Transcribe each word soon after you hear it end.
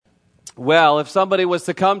Well, if somebody was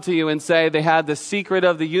to come to you and say they had the secret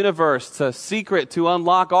of the universe, the secret to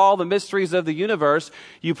unlock all the mysteries of the universe,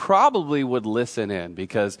 you probably would listen in,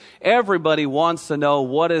 because everybody wants to know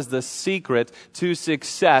what is the secret to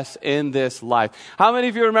success in this life. How many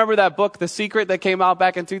of you remember that book, The Secret, that came out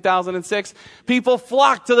back in 2006? People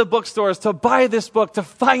flocked to the bookstores to buy this book to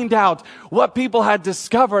find out what people had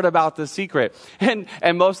discovered about the secret. And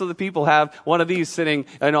most of the people have one of these sitting,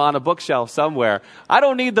 on a bookshelf somewhere. I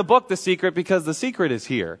don't need the book, The Secret, because the secret is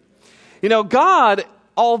here. God,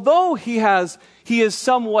 although He is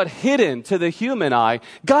somewhat hidden to the human eye,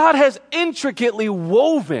 God has intricately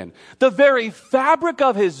woven the very fabric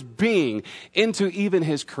of His being into even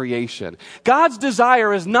His creation. God's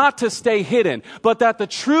desire is not to stay hidden, but that the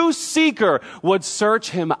true seeker would search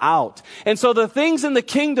Him out. And so the things in the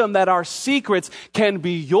kingdom that are secrets can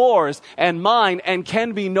be yours and mine and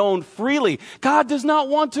can be known freely. God does not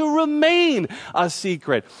want to remain a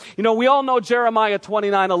secret. We all know Jeremiah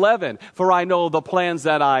 29:11, for I know the plans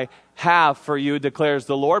that I have for you, declares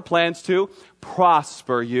the Lord, plans to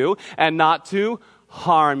prosper you and not to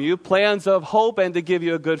harm you, plans of hope and to give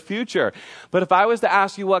you a good future. But if I was to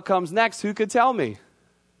ask you what comes next, who could tell me?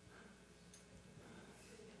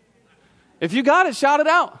 If you got it, shout it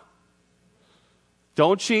out.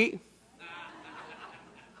 Don't cheat.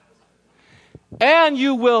 And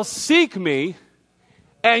you will seek me,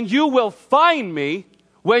 and you will find me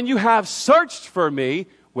when you have searched for me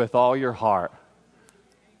with all your heart.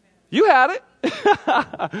 You had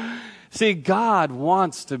it. See, God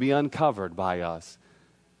wants to be uncovered by us.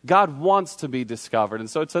 God wants to be discovered. And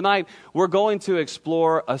so tonight, we're going to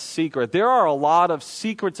explore a secret. There are a lot of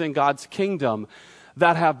secrets in God's kingdom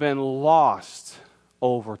that have been lost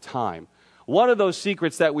over time. One of those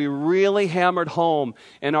secrets that we really hammered home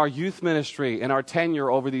in our youth ministry, in our tenure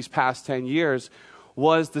over these past 10 years,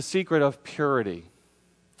 was the secret of purity.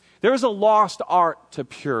 There is a lost art to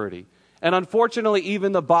purity. And unfortunately,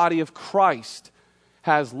 even the body of Christ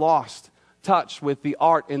has lost touch with the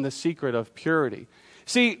art and the secret of purity.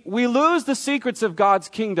 See, we lose the secrets of God's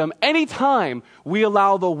kingdom anytime we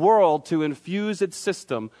allow the world to infuse its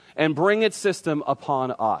system and bring its system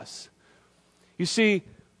upon us. You see,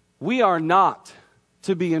 we are not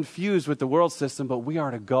to be infused with the world system, but we are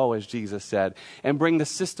to go, as Jesus said, and bring the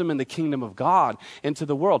system and the kingdom of God into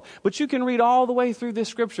the world. But you can read all the way through this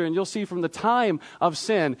scripture, and you'll see from the time of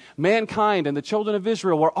sin, mankind and the children of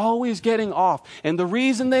Israel were always getting off. And the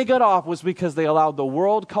reason they got off was because they allowed the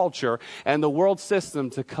world culture and the world system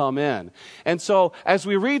to come in. And so, as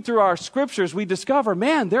we read through our scriptures, we discover,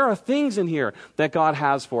 man, there are things in here that God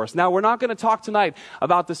has for us. Now, we're not going to talk tonight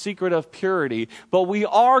about the secret of purity, but we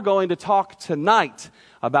are going to talk tonight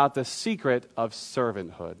about the secret of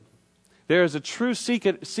servanthood. There is a true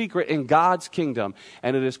secret in God's kingdom,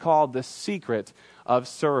 and it is called the secret of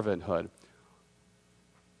servanthood.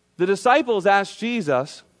 The disciples asked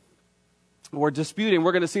Jesus, were disputing,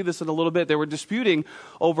 we're going to see this in a little bit, they were disputing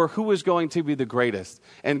over who was going to be the greatest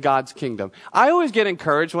in God's kingdom. I always get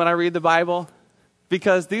encouraged when I read the Bible,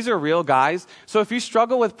 because these are real guys. So if you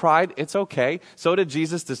struggle with pride, it's okay. So did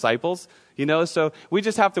Jesus' disciples. So we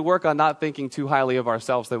just have to work on not thinking too highly of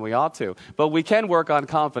ourselves than we ought to. But we can work on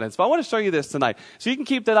confidence. But I want to show you this tonight. So you can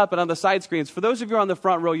keep that up, and on the side screens, for those of you on the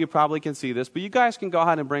front row, you probably can see this. But you guys can go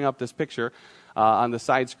ahead and bring up this picture on the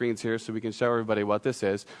side screens here so we can show everybody what this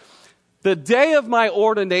is. The day of my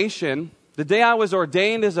ordination, the day I was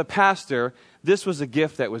ordained as a pastor, this was a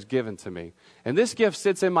gift that was given to me. And this gift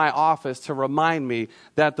sits in my office to remind me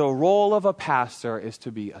that the role of a pastor is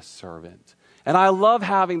to be a servant. And I love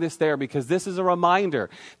having this there because this is a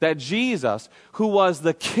reminder that Jesus, who was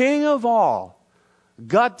the King of all,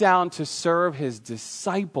 got down to serve His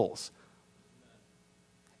disciples.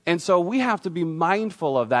 And so we have to be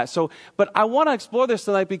mindful of that. But I want to explore this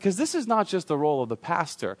tonight because this is not just the role of the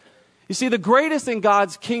pastor. You see, the greatest in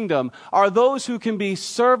God's kingdom are those who can be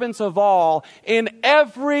servants of all in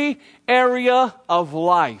every area of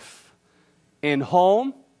life. In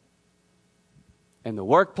home, in the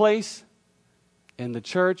workplace, in the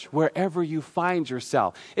church, wherever you find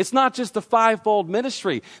yourself. It's not just the fivefold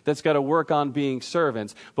ministry that's got to work on being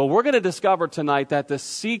servants, but we're going to discover tonight that the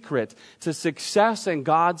secret to success in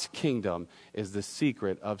God's kingdom is the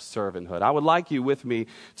secret of servanthood. I would like you with me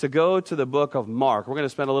to go to the book of Mark. We're going to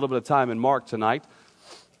spend a little bit of time in Mark tonight.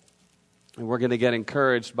 And we're going to get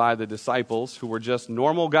encouraged by the disciples who were just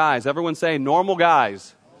normal guys. Everyone say normal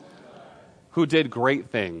guys who did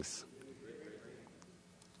great things.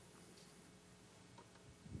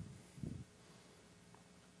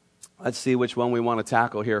 Let's see which one we want to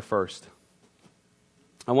tackle here first.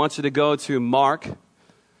 I want you to go to Mark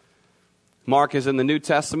Mark is in the New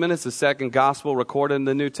Testament. It's the second gospel recorded in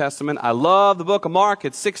the New Testament. I love the book of Mark.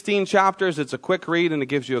 It's 16 chapters. It's a quick read, and it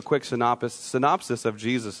gives you a quick synopsis of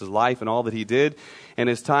Jesus' life and all that he did in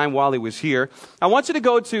his time while he was here. I want you to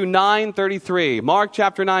go to 9:33. Mark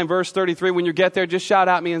chapter 9, verse 33. When you get there, just shout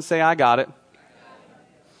at me and say, I got it.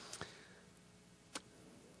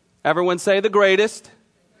 Everyone say, the greatest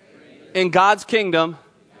in God's kingdom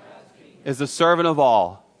is the servant of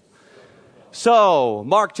all. So,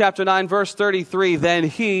 Mark chapter 9, verse 33, then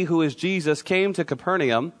he, who is Jesus, came to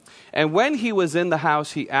Capernaum, and when he was in the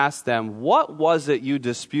house, he asked them, what was it you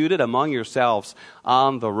disputed among yourselves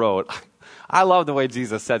on the road? I love the way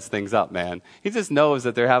Jesus sets things up, man. He just knows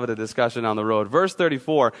that they're having a discussion on the road. Verse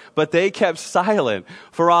 34, but they kept silent,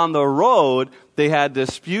 for on the road they had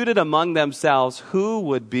disputed among themselves who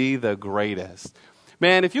would be the greatest.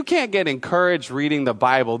 Man, if you can't get encouraged reading the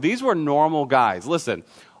Bible, these were normal guys. Listen,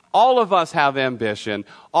 all of us have ambition.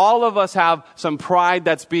 All of us have some pride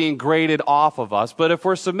that's being graded off of us. But if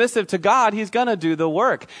we're submissive to God, he's going to do the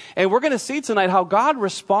work. And we're going to see tonight how God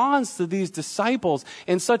responds to these disciples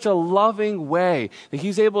in such a loving way that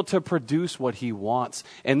he's able to produce what he wants.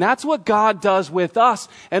 And that's what God does with us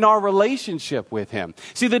and our relationship with him.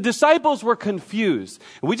 See, the disciples were confused.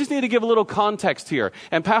 We just need to give a little context here.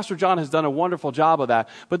 And Pastor John has done a wonderful job of that.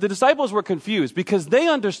 But the disciples were confused because they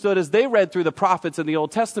understood as they read through the prophets in the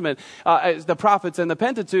Old Testament, the prophets and the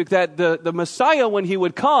Pentateuch, that the Messiah, when he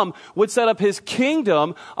would come, would set up his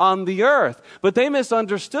kingdom on the earth. But they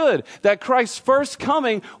misunderstood that Christ's first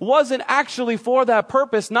coming wasn't actually for that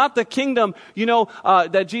purpose, not the kingdom,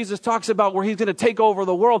 that Jesus talks about where he's going to take over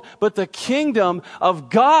the world, but the kingdom of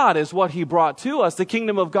God is what he brought to us, the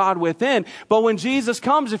kingdom of God within. But when Jesus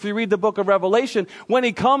comes, if you read the book of Revelation, when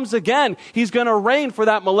he comes again, he's going to reign for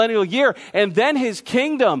that millennial year, and then his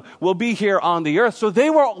kingdom will be here on the earth. So they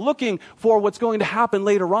were looking for what's going to happen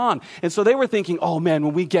later on. And so they were thinking, oh man,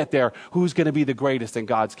 when we get there, who's going to be the greatest in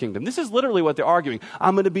God's kingdom? This is literally what they're arguing.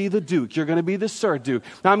 I'm going to be the duke. You're going to be the Sir Duke.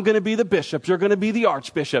 I'm going to be the bishop. You're going to be the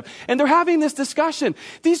archbishop. And they're having this discussion.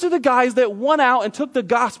 These are the guys that went out and took the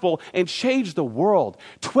gospel and changed the world.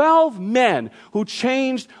 12 men who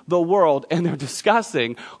changed the world, and they're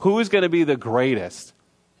discussing who is going to be the greatest.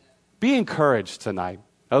 Be encouraged tonight,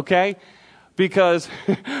 okay? Because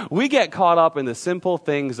we get caught up in the simple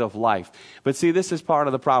things of life. But see, this is part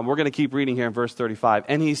of the problem. We're going to keep reading here in verse 35.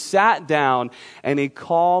 And he sat down and he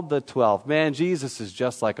called the 12. Man, Jesus is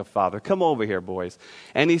just like a father. Come over here, boys.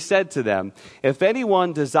 And he said to them, if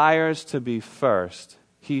anyone desires to be first,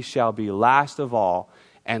 he shall be last of all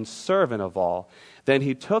and servant of all. Then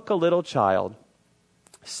he took a little child,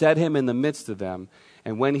 set him in the midst of them.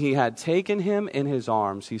 And when he had taken him in his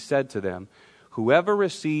arms, he said to them, whoever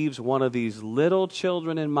receives one of these little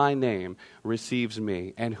children in my name receives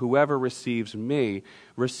me, and whoever receives me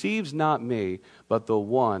receives not me, but the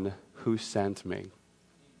one who sent me.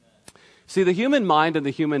 See, the human mind and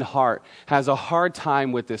the human heart has a hard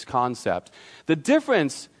time with this concept. The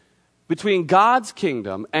difference between God's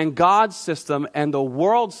kingdom and God's system and the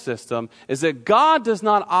world system is that God does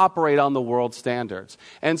not operate on the world standards.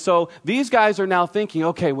 And so these guys are now thinking,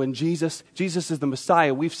 okay, when Jesus is the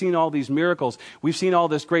Messiah, we've seen all these miracles, we've seen all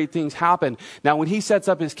these great things happen. Now when he sets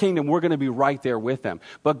up his kingdom, we're going to be right there with him.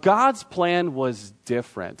 But God's plan was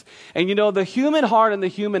different. And the human heart and the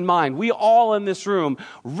human mind, we all in this room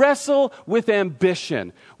wrestle with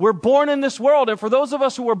ambition. We're born in this world, and for those of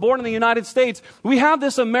us who were born in the United States, we have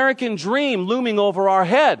this American dream looming over our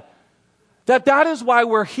head. That is why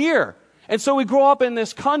we're here. And so we grow up in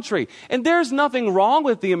this country. And there's nothing wrong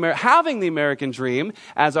with having the American dream,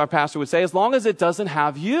 as our pastor would say, as long as it doesn't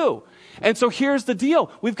have you. And so here's the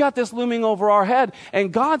deal. We've got this looming over our head.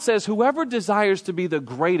 And God says, whoever desires to be the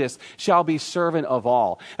greatest shall be servant of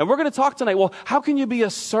all. And we're going to talk tonight, well, how can you be a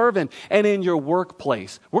servant and in your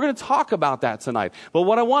workplace? We're going to talk about that tonight. But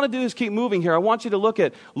what I want to do is keep moving here. I want you to look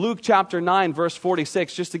at Luke chapter 9, verse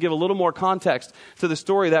 46, just to give a little more context to the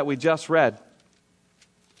story that we just read.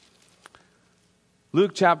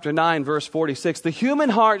 Luke chapter 9, verse 46, the human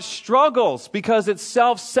heart struggles because it's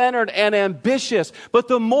self-centered and ambitious. But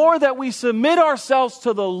the more that we submit ourselves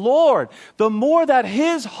to the Lord, the more that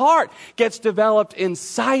his heart gets developed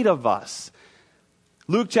inside of us.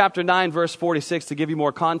 Luke chapter 9, verse 46, to give you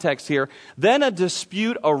more context here. Then a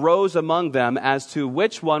dispute arose among them as to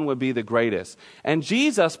which one would be the greatest. And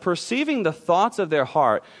Jesus, perceiving the thoughts of their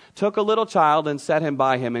heart, took a little child and set him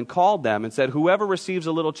by him and called them and said, whoever receives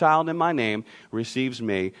a little child in my name receives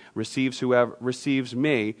me, whoever receives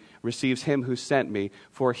me, receives him who sent me.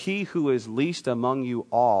 For he who is least among you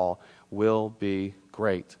all will be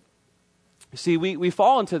great. See, we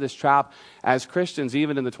fall into this trap as Christians,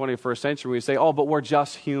 even in the 21st century. We say, oh, but we're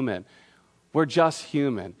just human. We're just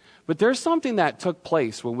human. But there's something that took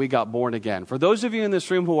place when we got born again. For those of you in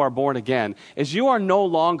this room who are born again, is you are no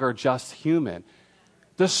longer just human.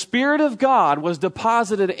 The Spirit of God was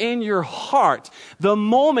deposited in your heart the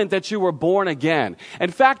moment that you were born again.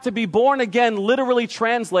 In fact, to be born again literally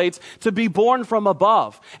translates to be born from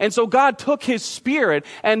above. And so God took His Spirit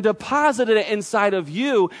and deposited it inside of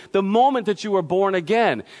you the moment that you were born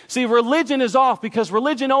again. See, religion is off because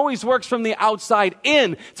religion always works from the outside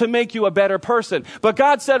in to make you a better person. But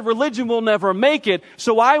God said religion will never make it,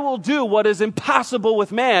 so I will do what is impossible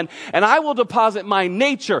with man, and I will deposit my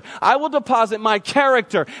nature, I will deposit my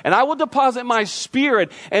character, and I will deposit my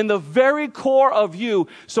Spirit in the very core of you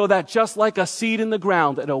so that just like a seed in the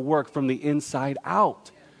ground, it'll work from the inside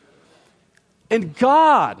out. And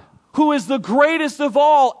God, who is the greatest of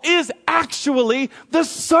all, is actually the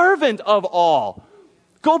servant of all.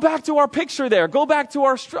 Go back to our picture there. Go back to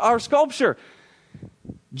our sculpture.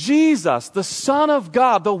 Jesus, the Son of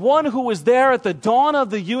God, the one who was there at the dawn of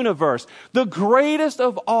the universe, the greatest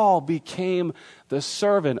of all, became the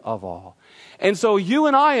servant of all. And so you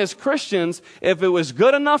and I as Christians, if it was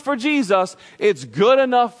good enough for Jesus, it's good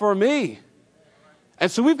enough for me.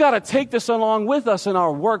 And so we've got to take this along with us in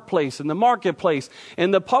our workplace, in the marketplace,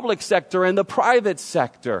 in the public sector, in the private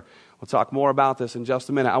sector. We'll talk more about this in just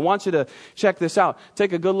a minute. I want you to check this out.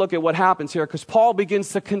 Take a good look at what happens here, because Paul begins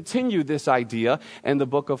to continue this idea in the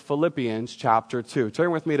book of Philippians chapter 2.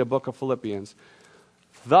 Turn with me to the book of Philippians,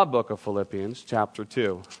 chapter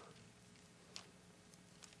 2.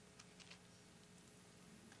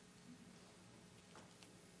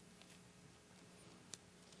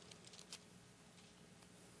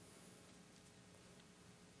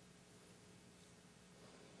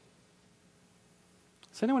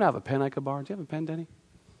 Does anyone have a pen I could borrow? Do you have a pen, Denny?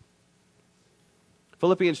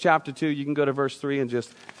 Philippians chapter 2, you can go to verse 3 and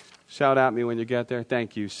just shout at me when you get there.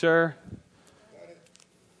 Thank you, sir.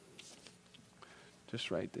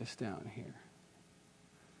 Just write this down here.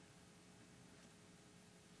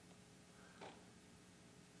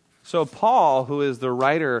 So Paul, who is the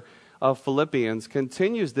writer of Philippians,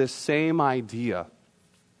 continues this same idea.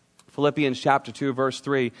 Philippians chapter 2, verse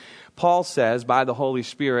 3, Paul says, by the Holy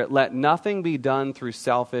Spirit, let nothing be done through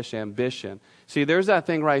selfish ambition. See, there's that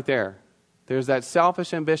thing right there. There's that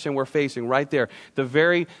selfish ambition we're facing right there. The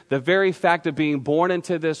very fact of being born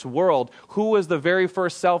into this world. Who was the very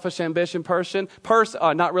first selfish ambition person?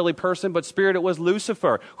 Not really person, but spirit. It was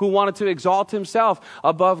Lucifer, who wanted to exalt himself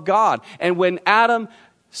above God. And when Adam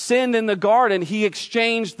sinned in the garden, he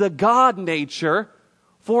exchanged the God nature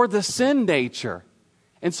for the sin nature.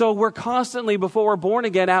 And so we're constantly, before we're born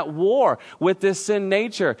again, at war with this sin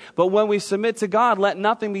nature. But when we submit to God, let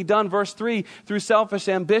nothing be done, verse 3, through selfish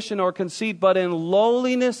ambition or conceit, but in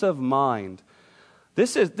lowliness of mind.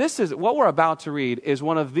 This is what we're about to read is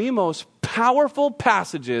one of the most powerful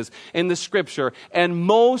passages in the Scripture, and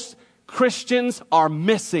most Christians are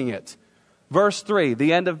missing it. Verse 3,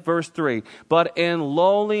 the end of verse 3. But in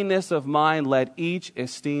lowliness of mind, let each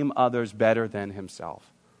esteem others better than himself.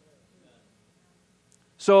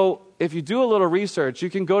 So if you do a little research, you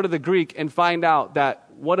can go to the Greek and find out that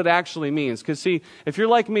what it actually means. Because see, if you're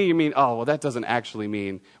like me, you mean, oh, well, that doesn't actually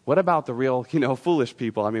mean. What about the real, foolish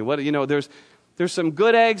people? I mean, there's some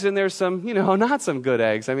good eggs and there's some, not some good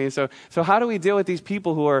eggs. I mean, so how do we deal with these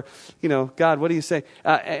people who are, God, what do you say?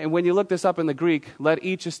 And when you look this up in the Greek, let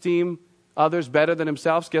each esteem others better than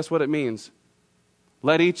themselves. Guess what it means?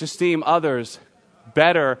 Let each esteem others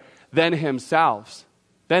better than himself.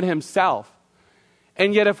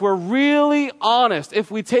 And yet, if we're really honest, if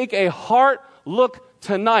we take a heart look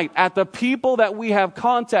tonight at the people that we have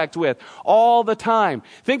contact with all the time,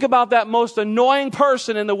 think about that most annoying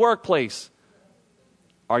person in the workplace.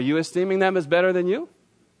 Are you esteeming them as better than you?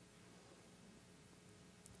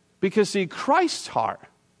 Because, see, Christ's heart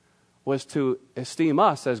was to esteem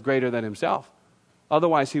us as greater than himself.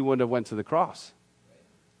 Otherwise, he wouldn't have went to the cross.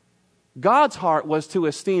 God's heart was to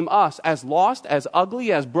esteem us as lost, as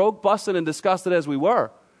ugly, as broke, busted, and disgusted as we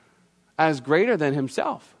were, as greater than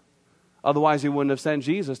himself. Otherwise, he wouldn't have sent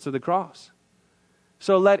Jesus to the cross.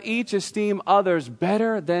 So let each esteem others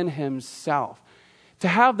better than himself. To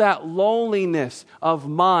have that lowliness of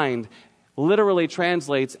mind literally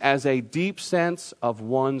translates as a deep sense of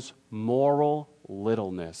one's moral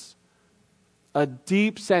littleness. A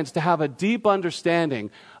deep sense, to have a deep understanding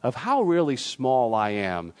of how really small I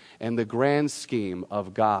am in the grand scheme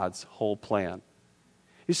of God's whole plan.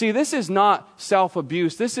 You see, this is not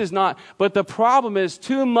self-abuse. But the problem is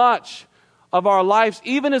too much of our lives,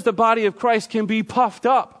 even as the body of Christ, can be puffed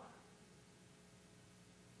up.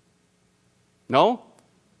 No?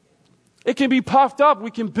 It can be puffed up.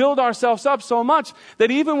 We can build ourselves up so much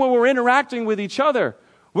that even when we're interacting with each other,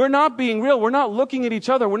 we're not being real. We're not looking at each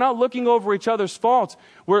other. We're not looking over each other's faults.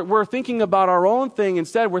 We're thinking about our own thing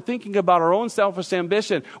instead. We're thinking about our own selfish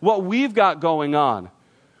ambition, what we've got going on.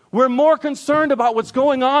 We're more concerned about what's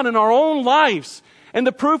going on in our own lives. And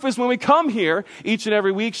the proof is when we come here each and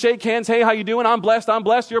every week, shake hands, hey, how you doing? I'm blessed,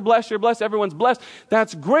 you're blessed, everyone's blessed.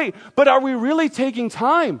 That's great. But are we really taking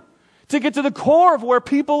time to get to the core of where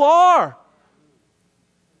people are?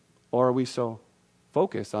 Or are we so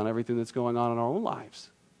focused on everything that's going on in our own lives?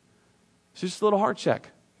 It's just a little heart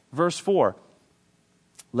check. Verse 4.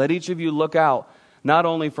 Let each of you look out not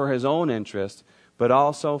only for his own interest, but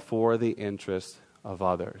also for the interest of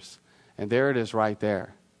others. And there it is right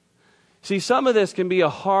there. See, some of this can be a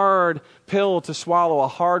hard pill to swallow, a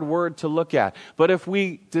hard word to look at. But if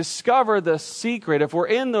we discover the secret, if we're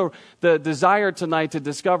in the desire tonight to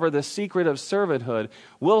discover the secret of servanthood,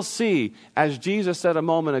 we'll see, as Jesus said a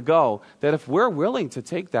moment ago, that if we're willing to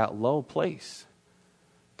take that low place,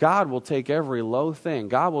 God will take every low thing.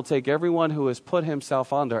 God will take everyone who has put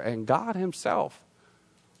himself under, and God himself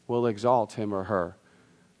will exalt him or her.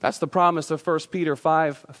 That's the promise of 1 Peter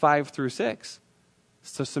 5:5-6.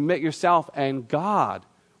 To submit yourself, and God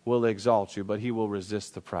will exalt you, but he will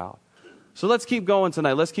resist the proud. So let's keep going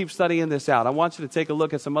tonight. Let's keep studying this out. I want you to take a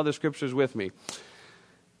look at some other scriptures with me.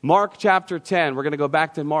 Mark chapter 10. We're going to go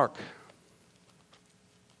back to Mark.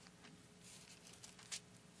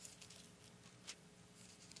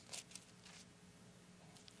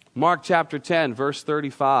 Mark chapter 10, verse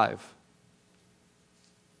 35.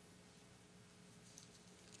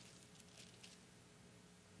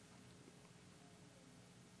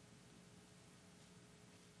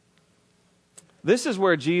 This is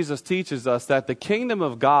where Jesus teaches us that the kingdom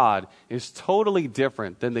of God is totally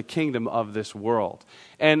different than the kingdom of this world.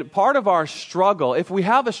 And part of our struggle, if we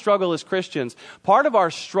have a struggle as Christians, part of our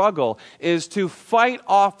struggle is to fight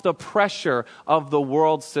off the pressure of the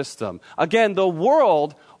world system. Again, the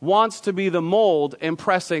world wants to be the mold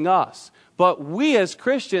impressing us, but we as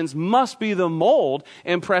Christians must be the mold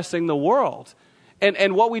impressing the world.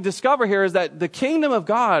 And what we discover here is that the kingdom of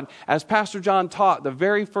God, as Pastor John taught the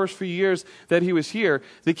very first few years that he was here,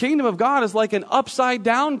 the kingdom of God is like an upside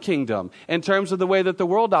down kingdom in terms of the way that the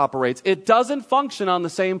world operates. It doesn't function on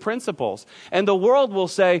the same principles. And the world will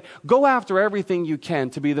say, go after everything you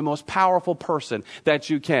can to be the most powerful person that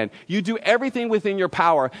you can. You do everything within your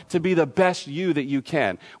power to be the best you that you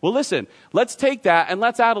can. Well, listen, let's take that and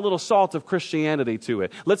let's add a little salt of Christianity to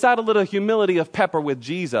it. Let's add a little humility of pepper with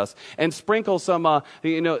Jesus and sprinkle some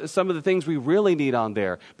some of the things we really need on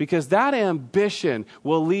there, because that ambition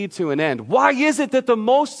will lead to an end. Why is it that the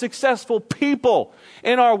most successful people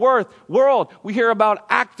in our world, we hear about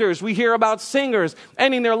actors, we hear about singers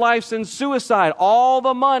ending their lives in suicide, all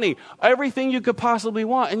the money, everything you could possibly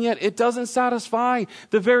want, and yet it doesn't satisfy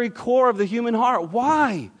the very core of the human heart?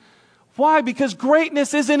 Why? Why? Because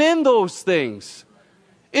greatness isn't in those things.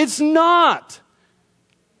 It's not.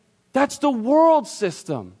 That's the world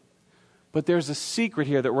system. But there's a secret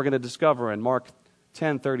here that we're going to discover in Mark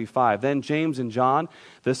 10:35. Then James and John,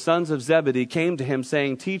 the sons of Zebedee, came to him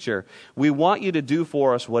saying, Teacher, we want you to do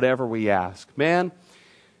for us whatever we ask. Man,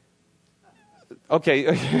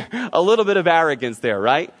 okay, a little bit of arrogance there,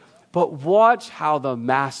 right? But watch how the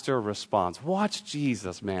master responds. Watch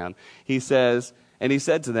Jesus, man. He says, and he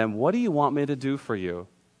said to them, what do you want me to do for you?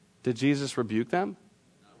 Did Jesus rebuke them?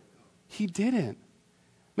 He didn't.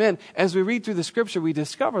 Man, as we read through the scripture, we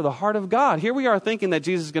discover the heart of God. Here we are thinking that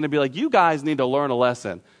Jesus is going to be like, you guys need to learn a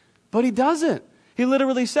lesson. But he doesn't. He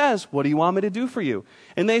literally says, what do you want me to do for you?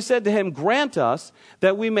 And they said to him, grant us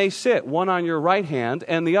that we may sit, one on your right hand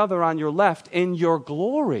and the other on your left, in your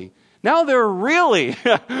glory. Now they're really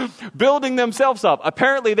building themselves up.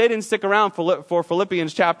 Apparently they didn't stick around for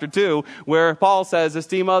Philippians chapter 2, where Paul says,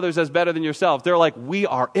 esteem others as better than yourself. They're like, we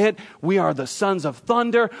are it. We are the sons of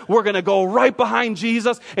thunder. We're going to go right behind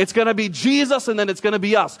Jesus. It's going to be Jesus, and then it's going to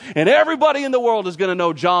be us. And everybody in the world is going to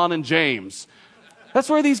know John and James. That's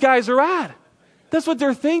where these guys are at. That's what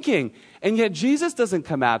they're thinking. And yet Jesus doesn't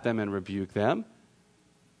come at them and rebuke them.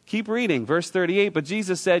 Keep reading, verse 38. But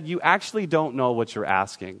Jesus said, you actually don't know what you're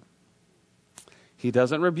asking. He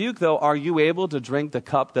doesn't rebuke, though. Are you able to drink the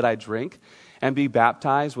cup that I drink and be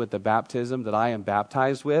baptized with the baptism that I am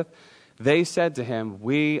baptized with? They said to him,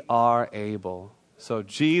 we are able. So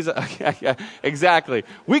Jesus, exactly.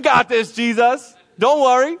 We got this, Jesus. Don't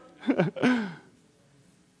worry.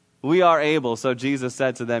 We are able. So Jesus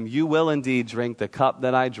said to them, you will indeed drink the cup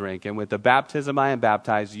that I drink, and with the baptism I am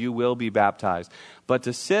baptized, you will be baptized. But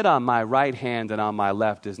to sit on my right hand and on my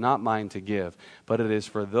left is not mine to give, but it is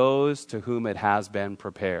for those to whom it has been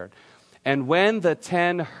prepared. And when the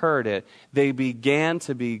 10 heard it, they began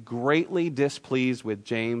to be greatly displeased with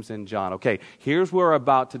James and John. Okay, here's where we're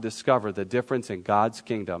about to discover the difference in God's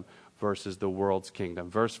kingdom versus the world's kingdom.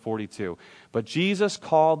 Verse 42. But Jesus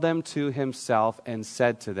called them to himself and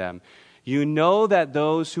said to them, you know that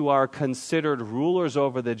those who are considered rulers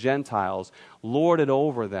over the Gentiles lord it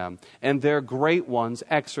over them, and their great ones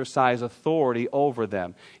exercise authority over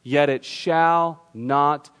them. Yet it shall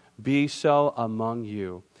not be so among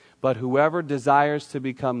you. But whoever desires to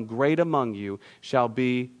become great among you shall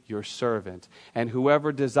be your servant. And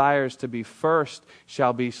whoever desires to be first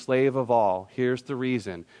shall be slave of all. Here's the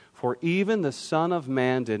reason. For even the Son of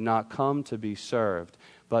Man did not come to be served,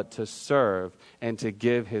 but to serve and to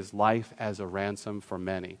give his life as a ransom for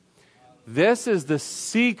many. This is the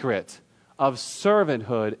secret of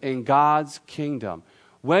servanthood in God's kingdom.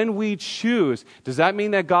 When we choose, does that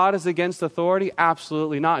mean that God is against authority?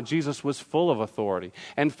 Absolutely not. Jesus was full of authority.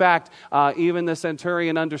 In fact, even the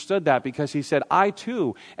centurion understood that because he said, I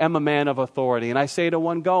too am a man of authority. And I say to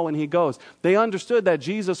one, go, and he goes. They understood that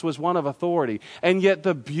Jesus was one of authority. And yet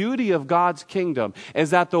the beauty of God's kingdom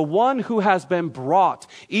is that the one who has been brought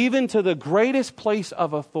even to the greatest place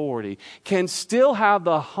of authority can still have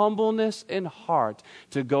the humbleness in heart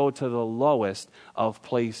to go to the lowest of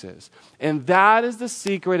places. And that is the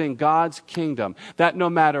secret in God's kingdom, that no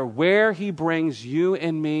matter where he brings you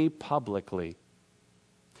and me publicly,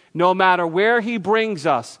 no matter where he brings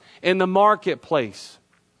us in the marketplace,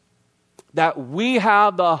 that we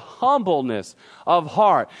have the humbleness of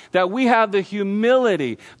heart, that we have the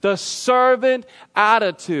humility, the servant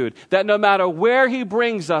attitude, that no matter where he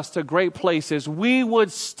brings us to great places, we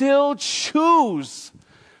would still choose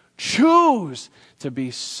to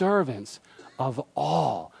be servants of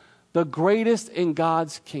all. The greatest in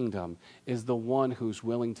God's kingdom is the one who's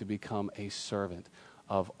willing to become a servant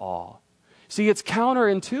of all. See, it's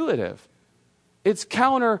counterintuitive. It's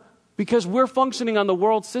counter because we're functioning on the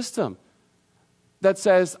world system that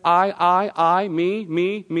says I, me,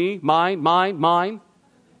 mine,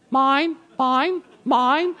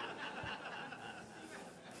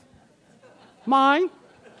 mine.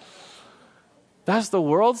 That's the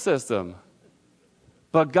world system.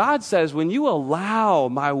 But God says, when you allow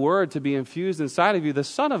my word to be infused inside of you, the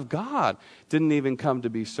Son of God didn't even come to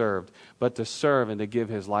be served, but to serve and to give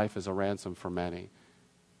his life as a ransom for many.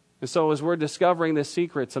 And so as we're discovering this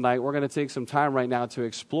secret tonight, we're going to take some time right now to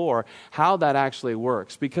explore how that actually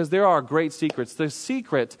works. Because there are great secrets. The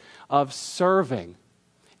secret of serving.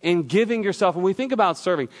 In giving yourself. When we think about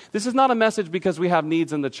serving, this is not a message because we have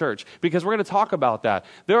needs in the church, because we're going to talk about that.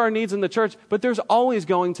 There are needs in the church, but there's always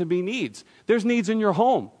going to be needs. There's needs in your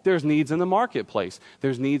home. There's needs in the marketplace.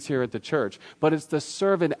 There's needs here at the church. But it's the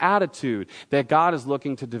servant attitude that God is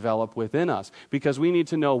looking to develop within us, because we need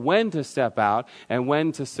to know when to step out and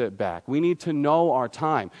when to sit back. We need to know our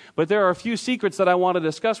time. But there are a few secrets that I want to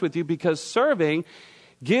discuss with you, because serving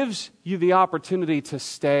gives you the opportunity to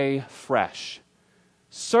stay fresh.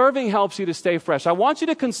 Serving helps you to stay fresh. I want you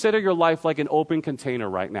to consider your life like an open container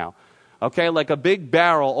right now. Okay, like a big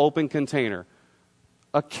barrel open container.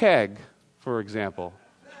 A keg, for example.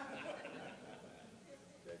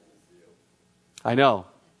 I know.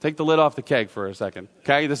 Take the lid off the keg for a second.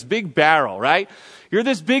 Okay, this big barrel, right? You're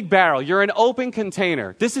this big barrel. You're an open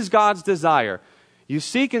container. This is God's desire. You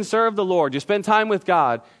seek and serve the Lord. You spend time with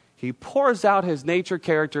God. He pours out his nature,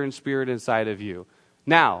 character, and spirit inside of you.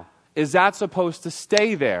 Now, is that supposed to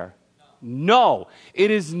stay there? No, it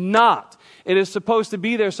is not. It is supposed to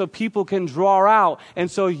be there so people can draw out and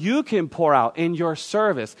so you can pour out in your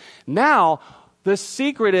service. Now, the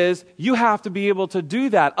secret is you have to be able to do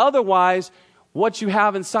that. Otherwise, what you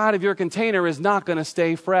have inside of your container is not going to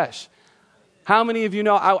stay fresh. How many of you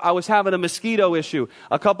know I was having a mosquito issue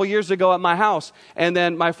a couple years ago at my house, and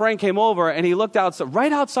then my friend came over and he looked outside,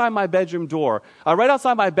 right outside my bedroom door, right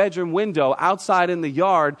outside my bedroom window, outside in the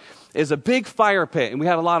yard is a big fire pit, and we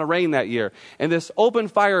had a lot of rain that year. And this open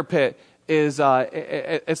fire pit is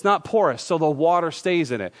it's not porous, so the water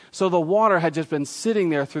stays in it. So the water had just been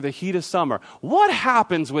sitting there through the heat of summer. What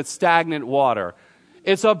happens with stagnant water?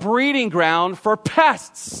 It's a breeding ground for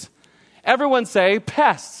pests. Everyone say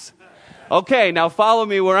pests. Okay, now follow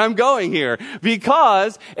me where I'm going here.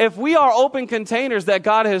 Because if we are open containers that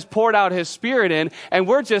God has poured out his Spirit in, and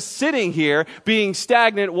we're just sitting here being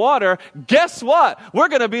stagnant water, guess what? We're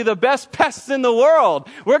going to be the best pests in the world.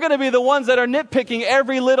 We're going to be the ones that are nitpicking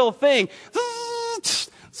every little thing.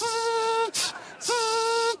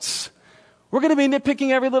 We're going to be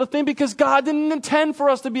nitpicking every little thing because God didn't intend for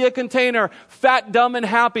us to be a container, fat, dumb, and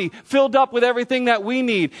happy, filled up with everything that we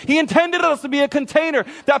need. He intended us to be a container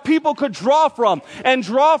that people could draw from and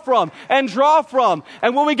draw from and draw from.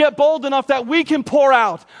 And when we get bold enough that we can pour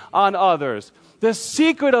out on others. The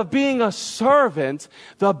secret of being a servant,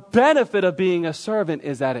 the benefit of being a servant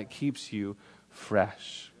is that it keeps you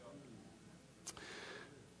fresh.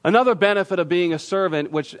 Another benefit of being a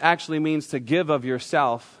servant, which actually means to give of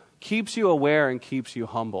yourself, keeps you aware and keeps you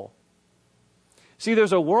humble. See,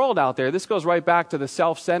 there's a world out there. This goes right back to the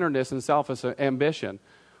self-centeredness and self-ambition.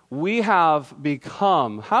 We have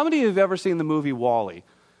become, how many of you have ever seen the movie WALL-E?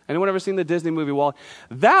 Anyone ever seen the Disney movie WALL-E?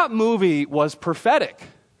 That movie was prophetic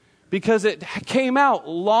because it came out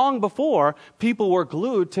long before people were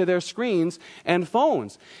glued to their screens and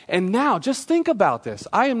phones. And now, just think about this.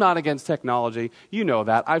 I am not against technology. You know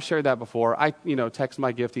that. I've shared that before. I text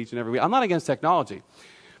my gift each and every week. I'm not against technology.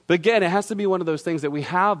 But again, it has to be one of those things that we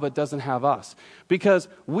have but doesn't have us. Because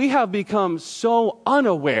we have become so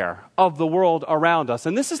unaware of the world around us.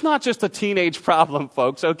 And this is not just a teenage problem,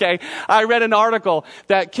 folks, okay? I read an article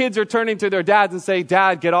that kids are turning to their dads and say,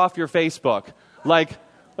 "Dad, get off your Facebook." Like,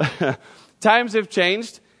 times have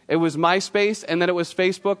changed. It was MySpace, and then it was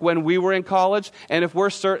Facebook when we were in college. And if we're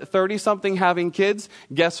 30-something having kids,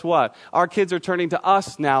 guess what? Our kids are turning to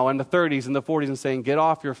us now in the 30s and the 40s and saying, "Get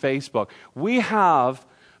off your Facebook." We have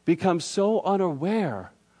become so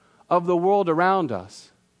unaware of the world around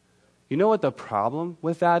us. You know what the problem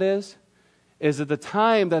with that is? Is that the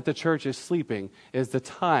time that the church is sleeping is the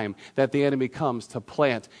time that the enemy comes to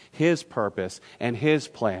plant his purpose and his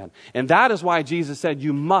plan. And that is why Jesus said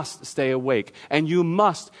you must stay awake and you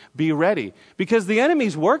must be ready. Because the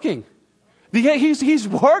enemy's working. He's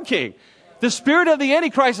working. The spirit of the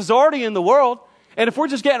Antichrist is already in the world. And if we're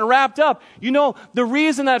just getting wrapped up, the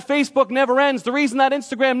reason that Facebook never ends, the reason that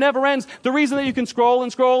Instagram never ends, the reason that you can scroll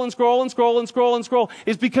and scroll and scroll and scroll and scroll and scroll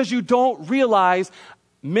is because you don't realize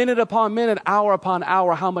minute upon minute, hour upon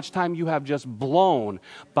hour, how much time you have just blown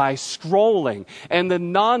by scrolling and the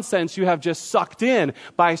nonsense you have just sucked in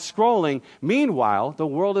by scrolling. Meanwhile, the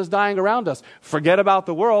world is dying around us. Forget about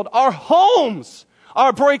the world. Our homes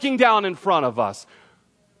are breaking down in front of us.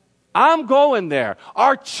 I'm going there.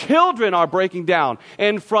 Our children are breaking down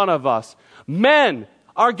in front of us. Men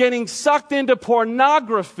are getting sucked into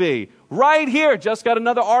pornography right here. Just got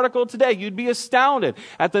another article today. You'd be astounded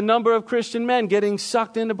at the number of Christian men getting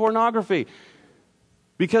sucked into pornography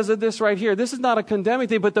because of this right here. This is not a condemning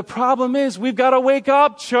thing, but the problem is we've got to wake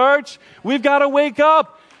up, church. We've got to wake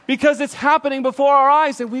up because it's happening before our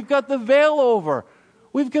eyes and we've got the veil over.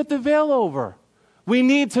 We've got the veil over. We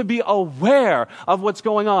need to be aware of what's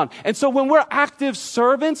going on. And so when we're active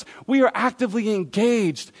servants, we are actively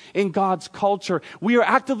engaged in God's culture. We are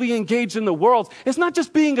actively engaged in the world. It's not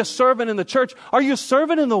just being a servant in the church. Are you a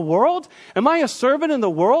servant in the world? Am I a servant in the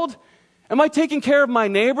world? Am I taking care of my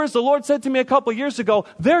neighbors? The Lord said to me a couple years ago,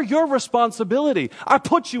 they're your responsibility. I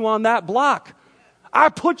put you on that block. I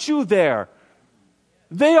put you there.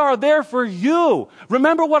 They are there for you.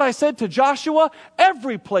 Remember what I said to Joshua?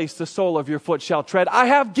 Every place the sole of your foot shall tread, I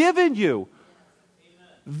have given you.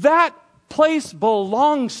 Amen. That place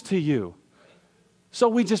belongs to you. So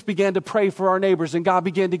we just began to pray for our neighbors, and God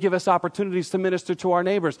began to give us opportunities to minister to our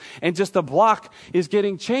neighbors. And just the block is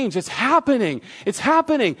getting changed. It's happening. It's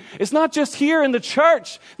happening. It's not just here in the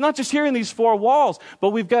church, not just here in these four walls, but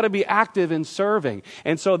we've got to be active in serving.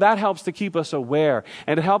 And so that helps to keep us aware,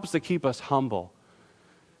 and it helps to keep us humble.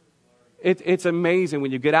 It's amazing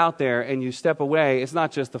when you get out there and you step away. It's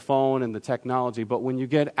not just the phone and the technology, but when you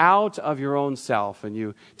get out of your own self and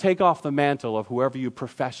you take off the mantle of whoever you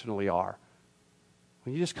professionally are,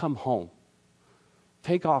 when you just come home,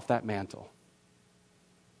 take off that mantle.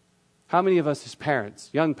 How many of us as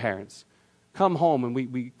parents, young parents, come home and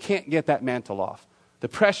we can't get that mantle off? The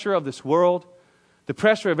pressure of this world, the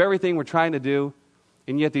pressure of everything we're trying to do,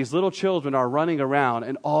 and yet these little children are running around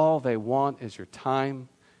and all they want is your time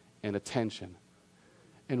and attention.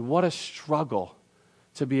 And what a struggle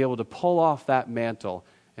to be able to pull off that mantle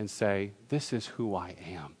and say, this is who I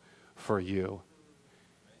am for you.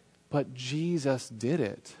 But Jesus did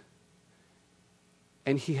it.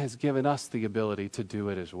 And he has given us the ability to do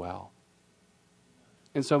it as well.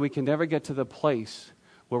 And so we can never get to the place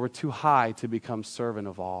where we're too high to become servant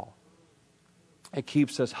of all. It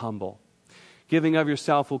keeps us humble. Giving of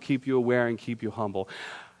yourself will keep you aware and keep you humble.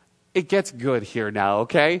 It gets good here now,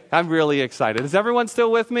 okay? I'm really excited. Is everyone still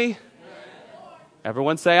with me?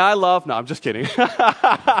 Everyone say, I love. No, I'm just kidding.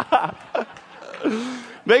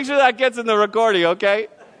 Make sure that gets in the recording, okay?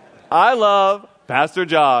 I love Pastor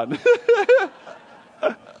John.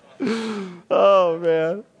 Oh,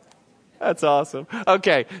 man. That's awesome.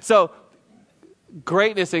 Okay, so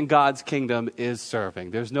greatness in God's kingdom is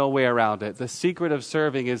serving. There's no way around it. The secret of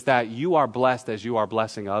serving is that you are blessed as you are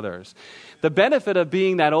blessing others. The benefit of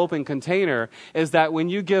being that open container is that when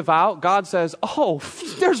you give out, God says, oh,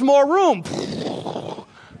 there's more room.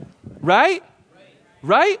 Right?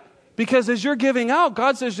 Right? Because as you're giving out,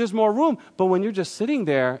 God says there's more room. But when you're just sitting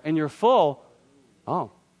there and you're full,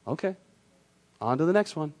 oh, okay. On to the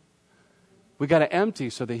next one. We got to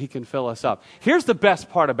empty so that he can fill us up. Here's the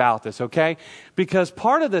best part about this, okay? Because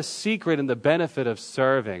part of the secret and the benefit of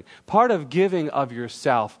serving, part of giving of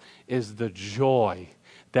yourself is the joy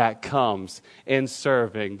that comes in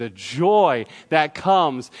serving, the joy that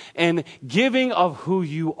comes in giving of who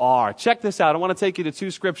you are. Check this out. I want to take you to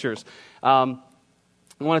two scriptures. I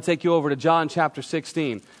want to take you over to John chapter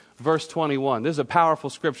 16, verse 21. This is a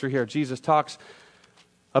powerful scripture here. Jesus talks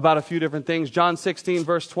about a few different things. John 16,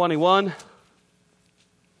 verse 21.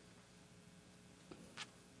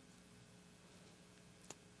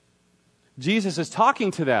 Jesus is talking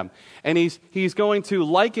to them, and he's going to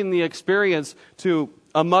liken the experience to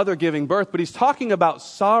a mother giving birth, but he's talking about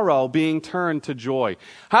sorrow being turned to joy.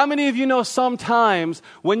 How many of you know sometimes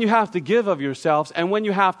when you have to give of yourselves and when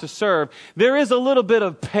you have to serve, there is a little bit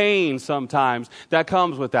of pain sometimes that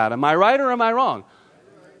comes with that? Am I right or am I wrong?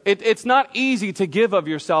 It's not easy to give of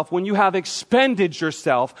yourself when you have expended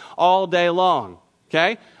yourself all day long,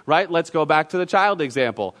 okay? Right? Let's go back to the child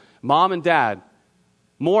example. Mom and dad.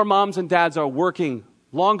 More moms and dads are working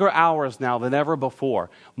longer hours now than ever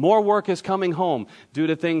before. More work is coming home due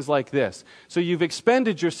to things like this. So you've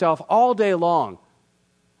expended yourself all day long.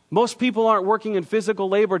 Most people aren't working in physical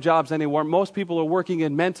labor jobs anymore. Most people are working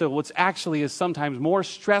in mental, which actually is sometimes more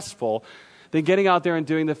stressful than getting out there and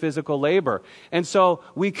doing the physical labor. And so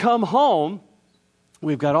we come home,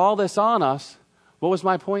 we've got all this on us. What was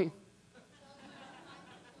my point?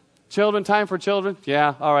 Children, time for children?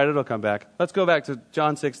 Yeah, all right, it'll come back. Let's go back to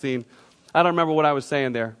John 16. I don't remember what I was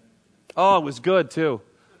saying there. Oh, it was good, too.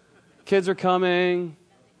 Kids are coming.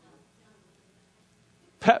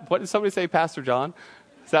 What did somebody say, Pastor John?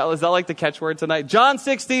 Is that like the catchword tonight? John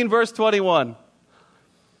 16, verse 21.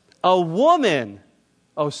 A woman,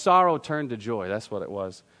 sorrow turned to joy. That's what it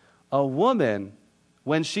was. A woman,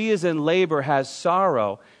 when she is in labor, has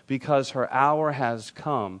sorrow because her hour has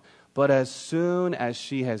come. But as soon as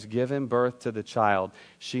she has given birth to the child,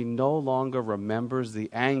 she no longer remembers the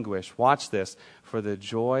anguish, watch this, for the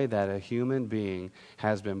joy that a human being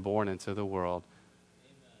has been born into the world.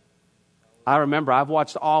 I remember, I've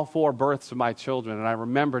watched all 4 births of my children, and I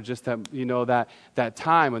remember just that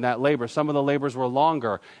time and that labor. Some of the labors were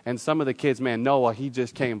longer, and some of the kids, man, Noah, he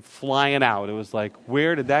just came flying out. It was like,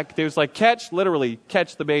 where did that, it was like literally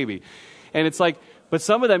catch the baby. And it's like, but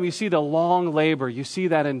some of them, you see the long labor, you see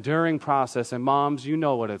that enduring process, and moms, you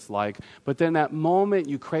know what it's like. But then that moment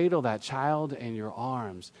you cradle that child in your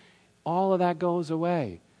arms, all of that goes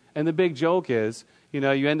away. And the big joke is, you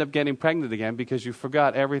end up getting pregnant again because you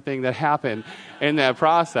forgot everything that happened in that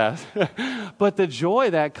process. But the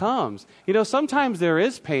joy that comes, sometimes there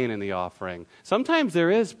is pain in the offering. Sometimes there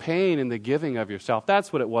is pain in the giving of yourself.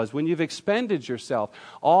 That's what it was. When you've expended yourself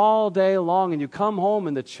all day long and you come home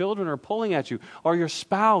and the children are pulling at you, or your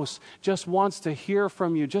spouse just wants to hear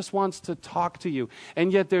from you, just wants to talk to you,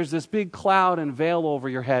 and yet there's this big cloud and veil over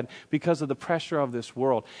your head because of the pressure of this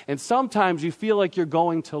world. And sometimes you feel like you're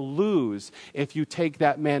going to lose if you take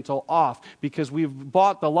that mantle off, because we've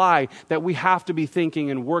bought the lie that we have to be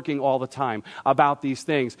thinking and working all the time about these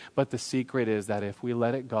things. But the secret is that if we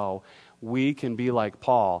let it go, we can be like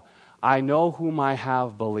Paul. I know whom I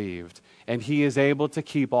have believed, and he is able to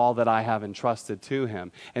keep all that I have entrusted to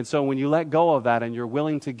him. And so when you let go of that and you're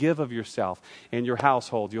willing to give of yourself in your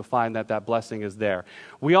household, you'll find that that blessing is there.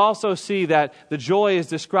 We also see that the joy is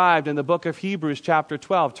described in the book of Hebrews chapter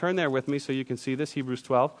 12. Turn there with me so you can see this, Hebrews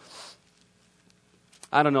 12.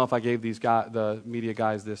 I don't know if I gave the media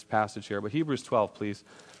guys this passage here, but Hebrews 12, please.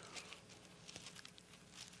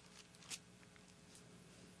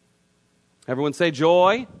 Everyone say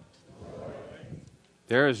joy.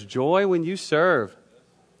 There is joy when you serve.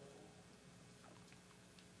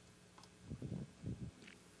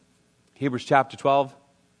 Hebrews chapter 12,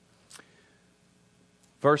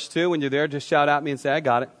 verse 2. When you're there, just shout at me and say, I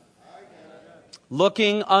got it.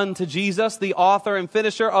 Looking unto Jesus, the author and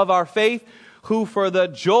finisher of our faith, who for the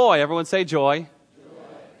joy, everyone say joy,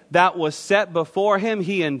 that was set before him,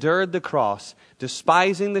 he endured the cross,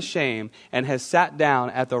 despising the shame, and has sat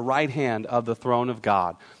down at the right hand of the throne of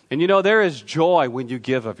God. And you know, there is joy when you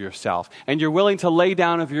give of yourself and you're willing to lay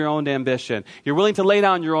down of your own ambition. You're willing to lay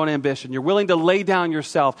down your own ambition. You're willing to lay down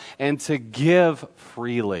yourself and to give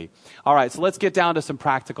freely. All right, so let's get down to some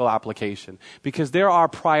practical application because there are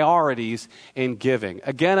priorities in giving.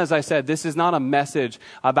 Again, as I said, this is not a message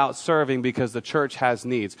about serving because the church has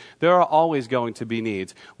needs. There are always going to be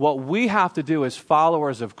needs. What we have to do as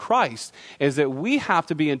followers of Christ is that we have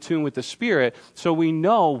to be in tune with the Spirit so we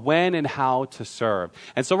know when and how to serve.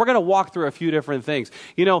 And so we're going to walk through a few different things.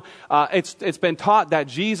 You know, it's been taught that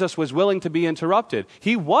Jesus was willing to be interrupted.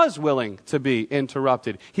 He was willing to be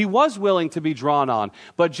interrupted. He was willing to be drawn on.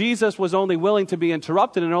 But Jesus was only willing to be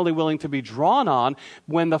interrupted and only willing to be drawn on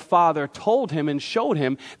when the Father told him and showed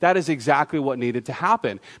him that is exactly what needed to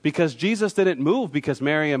happen. Because Jesus didn't move because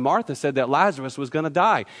Mary and Martha said that Lazarus was going to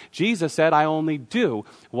die. Jesus said, I only do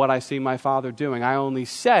what I see my Father doing. I only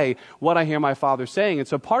say what I hear my Father saying. And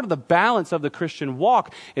so part of the balance of the Christian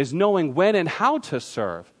walk is knowing when and how to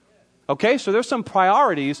serve. Okay, so there's some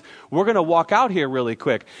priorities we're going to walk out here really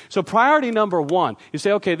quick. So priority number one, you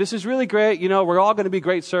say, okay, this is really great. You know, we're all going to be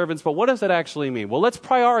great servants, but what does that actually mean? Well, let's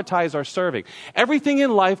prioritize our serving. Everything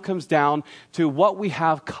in life comes down to what we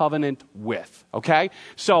have covenant with. Okay,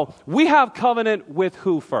 so we have covenant with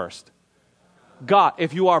who first? God.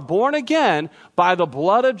 If you are born again by the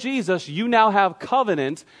blood of Jesus, you now have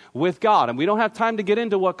covenant with God. And we don't have time to get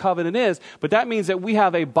into what covenant is, but that means that we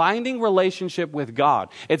have a binding relationship with God.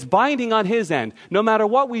 It's binding on His end. No matter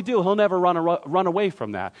what we do, He'll never run away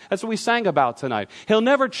from that. That's what we sang about tonight. He'll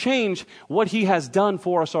never change what He has done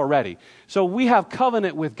for us already. So we have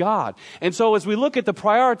covenant with God. And so as we look at the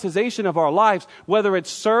prioritization of our lives, whether it's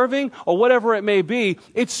serving or whatever it may be,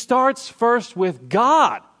 it starts first with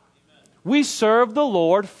God. We serve the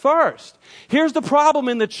Lord first. Here's the problem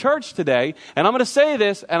in the church today, and I'm going to say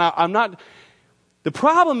this, and I'm not... The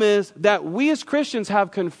problem is that we as Christians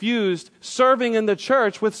have confused serving in the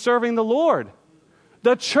church with serving the Lord.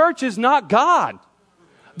 The church is not God.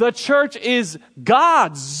 The church is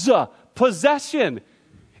God's possession.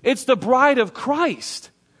 It's the bride of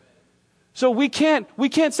Christ. So we can't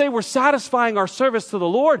say we're satisfying our service to the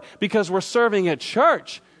Lord because we're serving at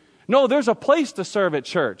church. No, there's a place to serve at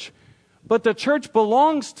church. But the church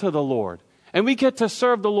belongs to the Lord. And we get to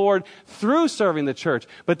serve the Lord through serving the church.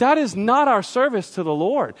 But that is not our service to the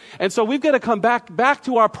Lord. And so we've got to come back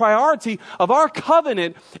to our priority of our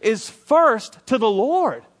covenant is first to the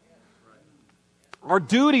Lord. Our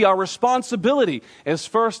duty, our responsibility is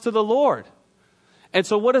first to the Lord. And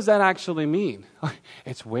so what does that actually mean?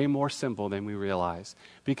 It's way more simple than we realize.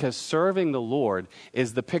 Because serving the Lord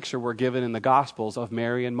is the picture we're given in the Gospels of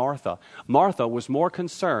Mary and Martha. Martha was more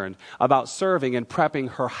concerned about serving and prepping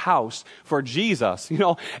her house for Jesus. You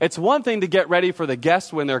know, it's one thing to get ready for the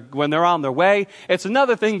guests when they're on their way. It's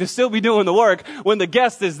another thing to still be doing the work when the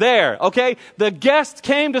guest is there, okay? The guest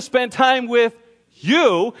came to spend time with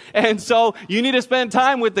you, and so you need to spend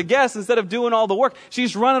time with the guests instead of doing all the work.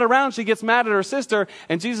 She's running around, she gets mad at her sister,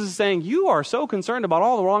 and Jesus is saying, you are so concerned about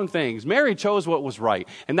all the wrong things. Mary chose what was right,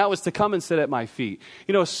 and that was to come and sit at my feet.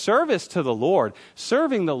 You know, service to the Lord,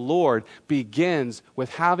 serving the Lord begins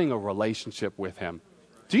with having a relationship with Him.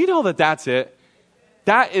 Do you know that that's it?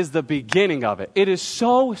 That is the beginning of it. It is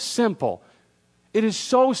so simple. It is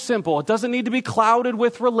so simple. It doesn't need to be clouded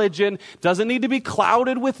with religion. Doesn't need to be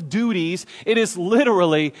clouded with duties. It is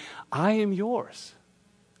literally, I am yours.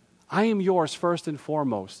 I am yours first and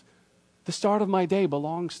foremost. The start of my day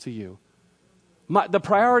belongs to you. The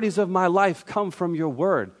priorities of my life come from your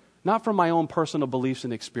word, not from my own personal beliefs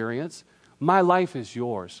and experience. My life is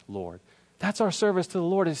yours, Lord. That's our service to the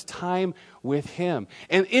Lord, is time with Him.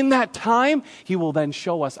 And in that time, He will then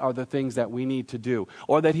show us are the things that we need to do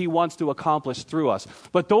or that He wants to accomplish through us.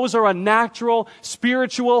 But those are a natural,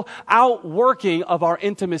 spiritual outworking of our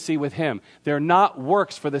intimacy with Him. They're not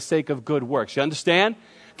works for the sake of good works. You understand?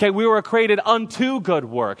 Okay, we were created unto good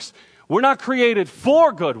works. We're not created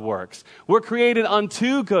for good works. We're created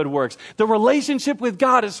unto good works. The relationship with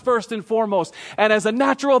God is first and foremost. And as a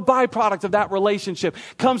natural byproduct of that relationship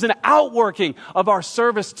comes an outworking of our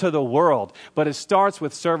service to the world. But it starts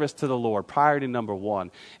with service to the Lord. Priority number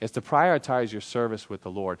one is to prioritize your service with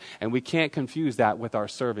the Lord. And we can't confuse that with our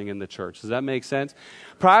serving in the church. Does that make sense?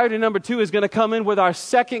 Priority number two is going to come in with our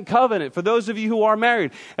second covenant for those of you who are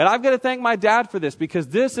married. And I've got to thank my dad for this because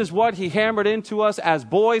this is what he hammered into us as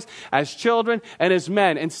boys, as children, and as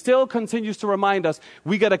men, and still continues to remind us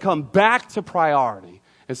we got to come back to priority.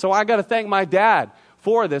 And so I got to thank my dad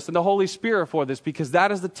for this and the Holy Spirit for this because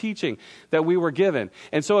that is the teaching that we were given.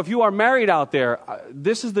 And so if you are married out there,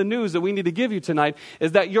 this is the news that we need to give you tonight,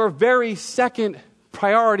 is that your very second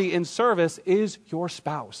priority in service is your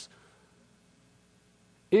spouse.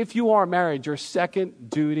 If you are married, your second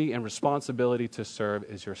duty and responsibility to serve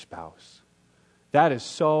is your spouse. That is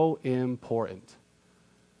so important.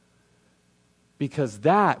 Because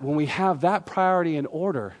when we have that priority in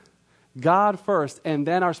order, God first, and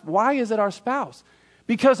then why is it our spouse?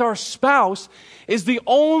 Because our spouse is the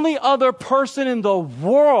only other person in the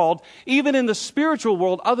world, even in the spiritual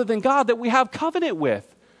world, other than God, that we have covenant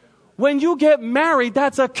with. When you get married,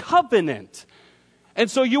 that's a covenant. And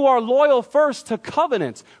so you are loyal first to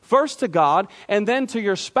covenants, first to God, and then to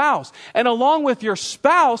your spouse. And along with your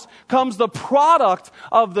spouse comes the product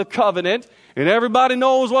of the covenant. And everybody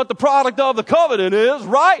knows what the product of the covenant is,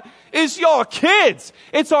 right? It's your kids.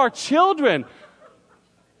 It's our children.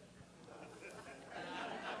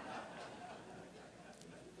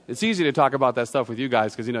 It's easy to talk about that stuff with you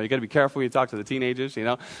guys because, you got to be careful when you talk to the teenagers,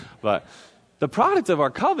 But the product of our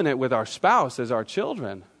covenant with our spouse is our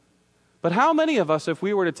children. But how many of us, if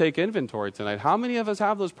we were to take inventory tonight, how many of us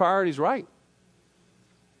have those priorities right?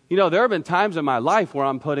 There have been times in my life where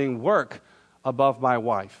I'm putting work above my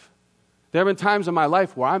wife. There have been times in my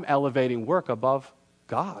life where I'm elevating work above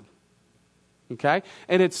God. Okay?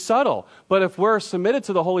 And it's subtle. But if we're submitted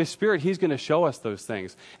to the Holy Spirit, He's going to show us those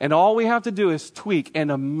things. And all we have to do is tweak, and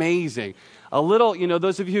amazing. A little,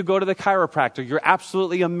 those of you who go to the chiropractor, you're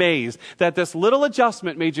absolutely amazed that this little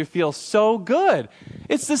adjustment made you feel so good.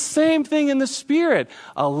 It's the same thing in the Spirit.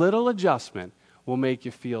 A little adjustment will make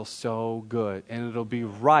you feel so good, and it'll be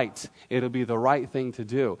right. It'll be the right thing to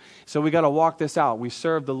do. So we got to walk this out. We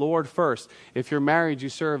serve the Lord first. If you're married, you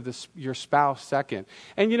serve your spouse second.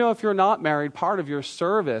 And if you're not married, part of your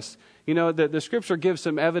service, the Scripture gives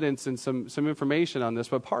some evidence and some information on this,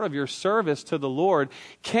 but part of your service to the Lord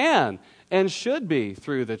can and should be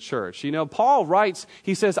through the church. Paul writes,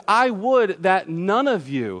 he says, I would that none of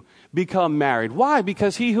you become married. Why?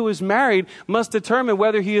 Because he who is married must determine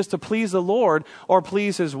whether he is to please the Lord or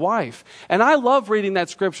please his wife. And I love reading that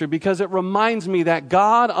scripture because it reminds me that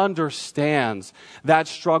God understands that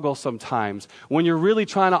struggle sometimes when you're really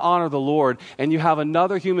trying to honor the Lord and you have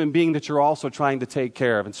another human being that you're also trying to take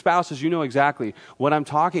care of. And spouses, you know exactly what I'm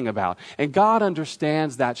talking about. And God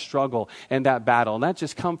understands that struggle and that battle. And that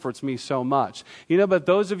just comforts me so much. But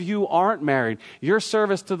those of you who aren't married, your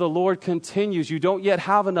service to the Lord continues. You don't yet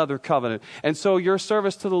have another covenant. And so your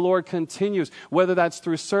service to the Lord continues, whether that's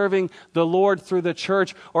through serving the Lord through the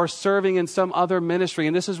church or serving in some other ministry.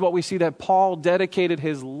 And this is what we see, that Paul dedicated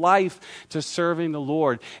his life to serving the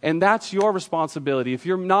Lord. And that's your responsibility. If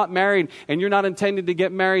you're not married and you're not intending to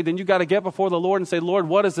get married, then you got to get before the Lord and say, Lord,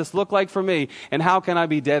 what does this look like for me? And how can I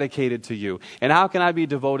be dedicated to you? And how can I be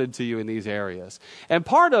devoted to you in these areas? And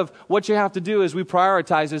part of what you have to do is we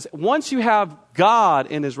prioritize is once you have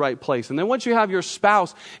God in his right place, and then once you have your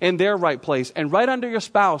spouse in their right place, and right under your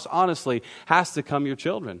spouse, honestly, has to come your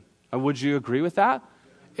children. And would you agree with that?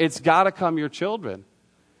 It's got to come your children.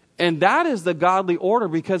 And that is the godly order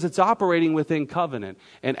because it's operating within covenant.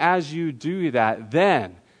 And as you do that,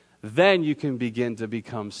 then you can begin to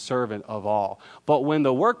become servant of all. But when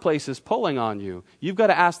the workplace is pulling on you, you've got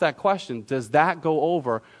to ask that question, does that go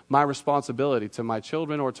over my responsibility to my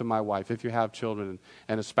children or to my wife, if you have children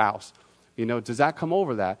and a spouse? Does that come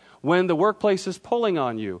over that? When the workplace is pulling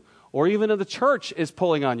on you, or even if the church is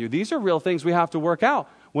pulling on you, these are real things we have to work out.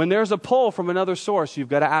 When there's a pull from another source, you've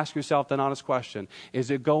got to ask yourself an honest question. Is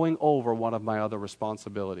it going over one of my other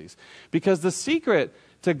responsibilities? Because the secret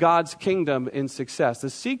to God's kingdom in success, the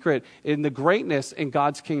secret in the greatness in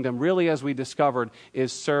God's kingdom, really, as we discovered,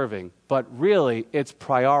 is serving. But really, it's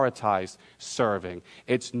prioritized serving.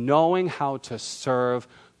 It's knowing how to serve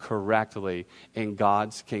correctly in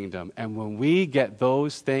God's kingdom. And when we get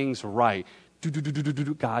those things right,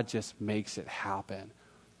 God just makes it happen.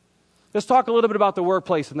 Let's talk a little bit about the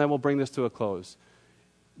workplace, and then we'll bring this to a close.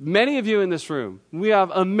 Many of you in this room, we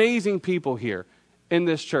have amazing people here in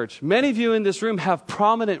this church. Many of you in this room have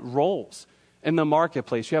prominent roles in the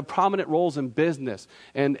marketplace. You have prominent roles in business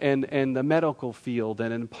and the medical field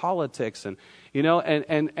and in politics. And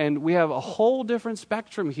we have a whole different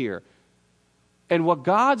spectrum here. And what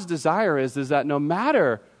God's desire is that no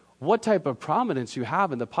matter what type of prominence you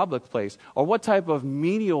have in the public place or what type of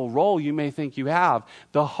menial role you may think you have,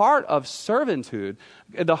 the heart of servanthood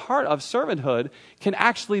can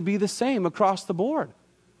actually be the same across the board.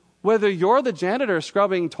 Whether you're the janitor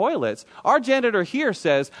scrubbing toilets, our janitor here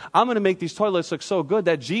says, I'm going to make these toilets look so good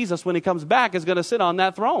that Jesus, when he comes back, is going to sit on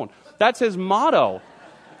that throne. That's his motto.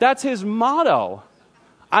 That's his motto.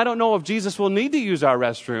 I don't know if Jesus will need to use our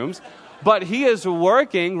restrooms, but he is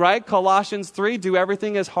working, right? Colossians 3, do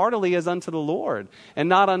everything as heartily as unto the Lord and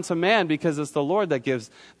not unto man, because it's the Lord that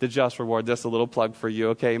gives the just reward. That's a little plug for you,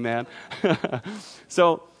 okay, man?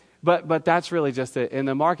 So But that's really just it. In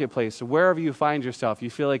the marketplace, wherever you find yourself,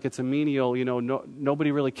 you feel like it's a menial,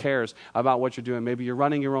 nobody really cares about what you're doing. Maybe you're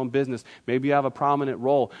running your own business. Maybe you have a prominent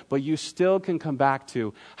role. But you still can come back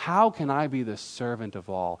to, how can I be the servant of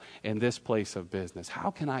all in this place of business?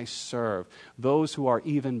 How can I serve those who are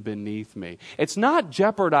even beneath me? It's not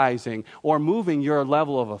jeopardizing or moving your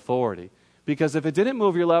level of authority. Because if it didn't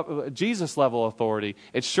move your Jesus' level of authority,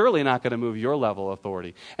 it's surely not going to move your level of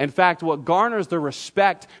authority. In fact, what garners the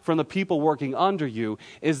respect from the people working under you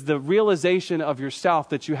is the realization of yourself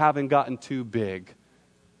that you haven't gotten too big.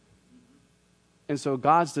 And so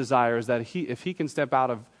God's desire is that if he can step out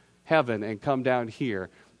of heaven and come down here,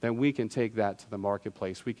 then we can take that to the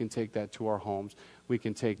marketplace. We can take that to our homes. We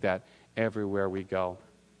can take that everywhere we go.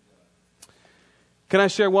 Can I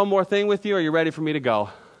share one more thing with you? Are you ready for me to go?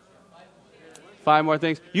 5 more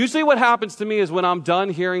things. Usually what happens to me is when I'm done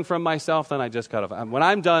hearing from myself, then I just cut off. When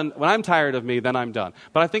I'm tired of me, then I'm done.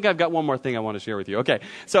 But I think I've got one more thing I want to share with you. Okay,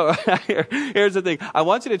 so here's the thing. I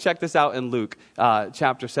want you to check this out in Luke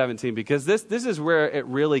chapter 17, because this is where it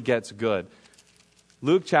really gets good.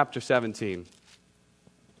 Luke chapter 17.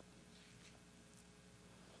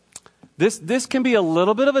 This can be a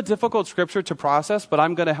little bit of a difficult scripture to process, but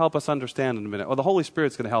I'm going to help us understand in a minute. Well, the Holy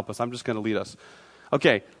Spirit's going to help us. I'm just going to lead us.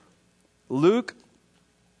 Okay. Luke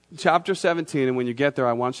chapter 17, and when you get there,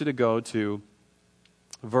 I want you to go to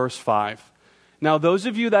verse 5. Now, those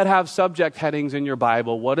of you that have subject headings in your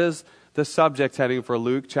Bible, what is the subject heading for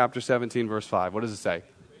Luke chapter 17, verse 5? What does it say?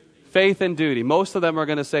 Faith and duty. Most of them are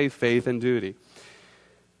going to say faith and duty.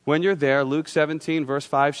 When you're there, Luke 17, verse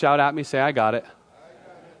 5, shout at me, say, I got it.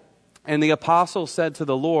 And the apostle said to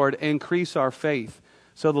the Lord, increase our faith.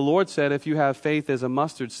 So the Lord said, if you have faith as a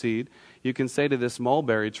mustard seed, you can say to this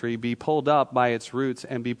mulberry tree, be pulled up by its roots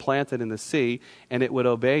and be planted in the sea, and it would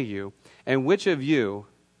obey you. And which of you,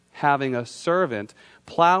 having a servant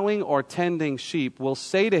plowing or tending sheep, will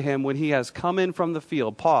say to him when he has come in from the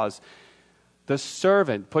field, pause, the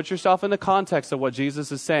servant, put yourself in the context of what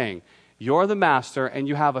Jesus is saying. You're the master and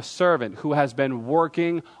you have a servant who has been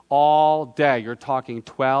working all day. You're talking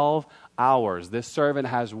 12 hours. This servant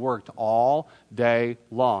has worked all day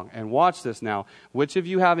long. And watch this now. Which of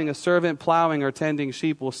you having a servant plowing or tending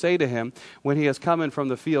sheep will say to him when he has come in from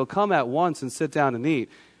the field, come at once and sit down and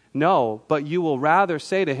eat? No, but you will rather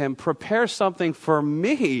say to him, prepare something for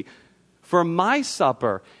me, for my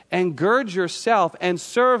supper, and gird yourself and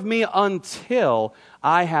serve me until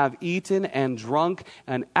I have eaten and drunk,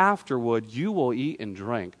 and afterward you will eat and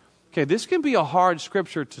drink. Okay, this can be a hard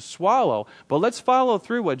scripture to swallow, but let's follow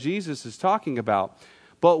through what Jesus is talking about.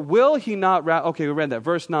 But will he not, okay, we read that,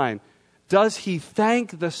 verse 9. Does he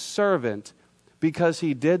thank the servant because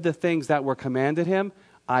he did the things that were commanded him?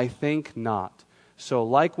 I think not. So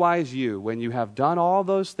likewise you, when you have done all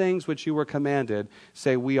those things which you were commanded,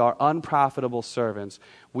 say, we are unprofitable servants.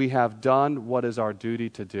 We have done what is our duty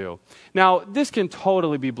to do. Now, this can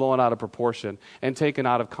totally be blown out of proportion and taken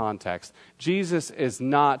out of context. Jesus is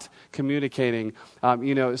not communicating,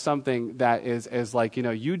 something that is like,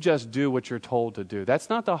 you just do what you're told to do.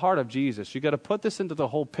 That's not the heart of Jesus. You got to put this into the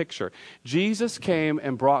whole picture. Jesus came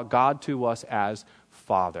and brought God to us as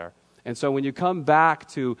Father. And so when you come back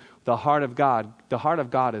to the heart of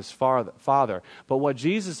God is Father. But what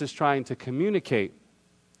Jesus is trying to communicate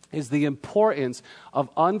is the importance of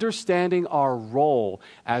understanding our role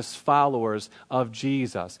as followers of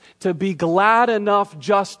Jesus. To be glad enough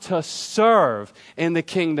just to serve in the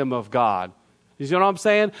kingdom of God. You know what I'm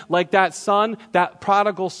saying? Like that son, that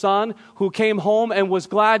prodigal son who came home and was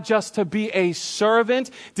glad just to be a servant,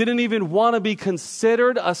 didn't even want to be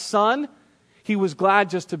considered a son. He was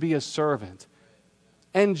glad just to be a servant.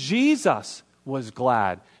 And Jesus was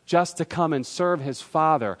glad just to come and serve his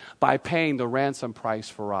Father by paying the ransom price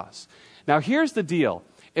for us. Now, here's the deal.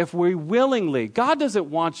 If we willingly, God doesn't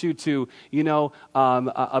want you to,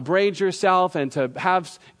 abrade yourself and to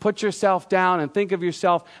put yourself down and think of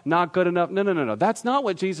yourself not good enough. No. That's not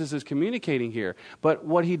what Jesus is communicating here. But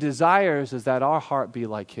what he desires is that our heart be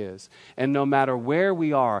like his. And no matter where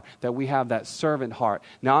we are, that we have that servant heart.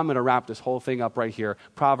 Now I'm going to wrap this whole thing up right here.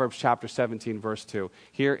 Proverbs chapter 17, verse 2.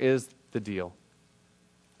 Here is the deal.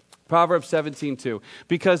 Proverbs 17:2.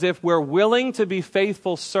 Because if we're willing to be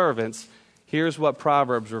faithful servants, here's what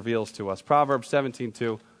Proverbs reveals to us. Proverbs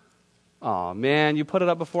 17:2. Oh, man, you put it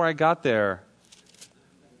up before I got there.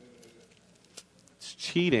 It's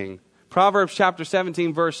cheating. Proverbs chapter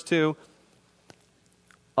 17, verse 2.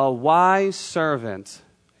 A wise servant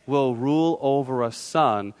will rule over a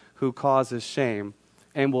son who causes shame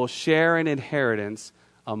and will share an inheritance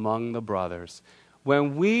among the brothers.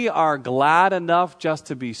 When we are glad enough just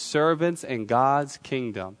to be servants in God's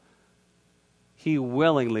kingdom, He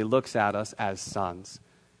willingly looks at us as sons.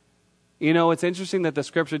 You know, it's interesting that the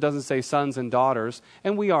scripture doesn't say sons and daughters,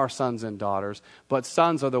 and we are sons and daughters, but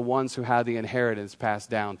sons are the ones who have the inheritance passed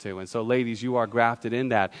down to. And so, ladies, you are grafted in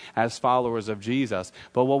that as followers of Jesus.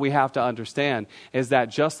 But what we have to understand is that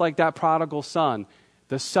just like that prodigal son,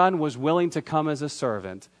 the son was willing to come as a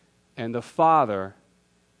servant, and the father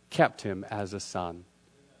kept him as a son.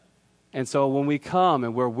 And so when we come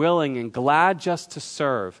and we're willing and glad just to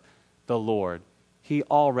serve the Lord, He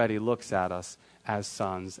already looks at us as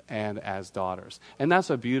sons and as daughters. And that's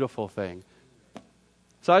a beautiful thing.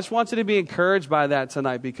 So I just want you to be encouraged by that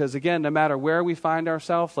tonight because, again, no matter where we find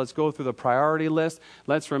ourselves, let's go through the priority list.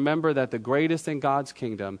 Let's remember that the greatest in God's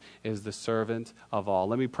kingdom is the servant of all.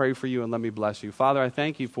 Let me pray for you and let me bless you. Father, I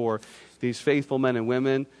thank you for these faithful men and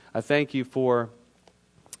women. I thank you for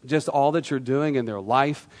just all that you're doing in their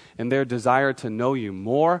life and their desire to know you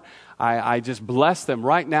more. I just bless them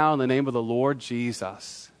right now in the name of the Lord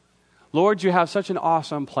Jesus. Lord, you have such an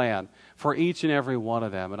awesome plan for each and every one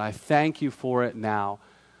of them, and I thank you for it now.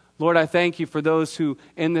 Lord, I thank you for those who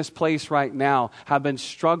in this place right now have been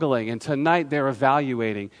struggling, and tonight they're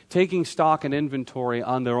evaluating, taking stock and inventory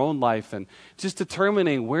on their own life and just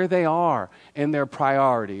determining where they are in their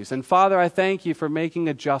priorities. And Father, I thank you for making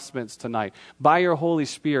adjustments tonight by your Holy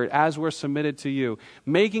Spirit as we're submitted to you,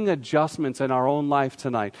 making adjustments in our own life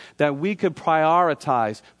tonight that we could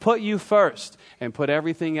prioritize, put you first, and put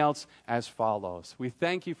everything else as follows. We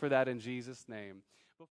thank you for that in Jesus' name.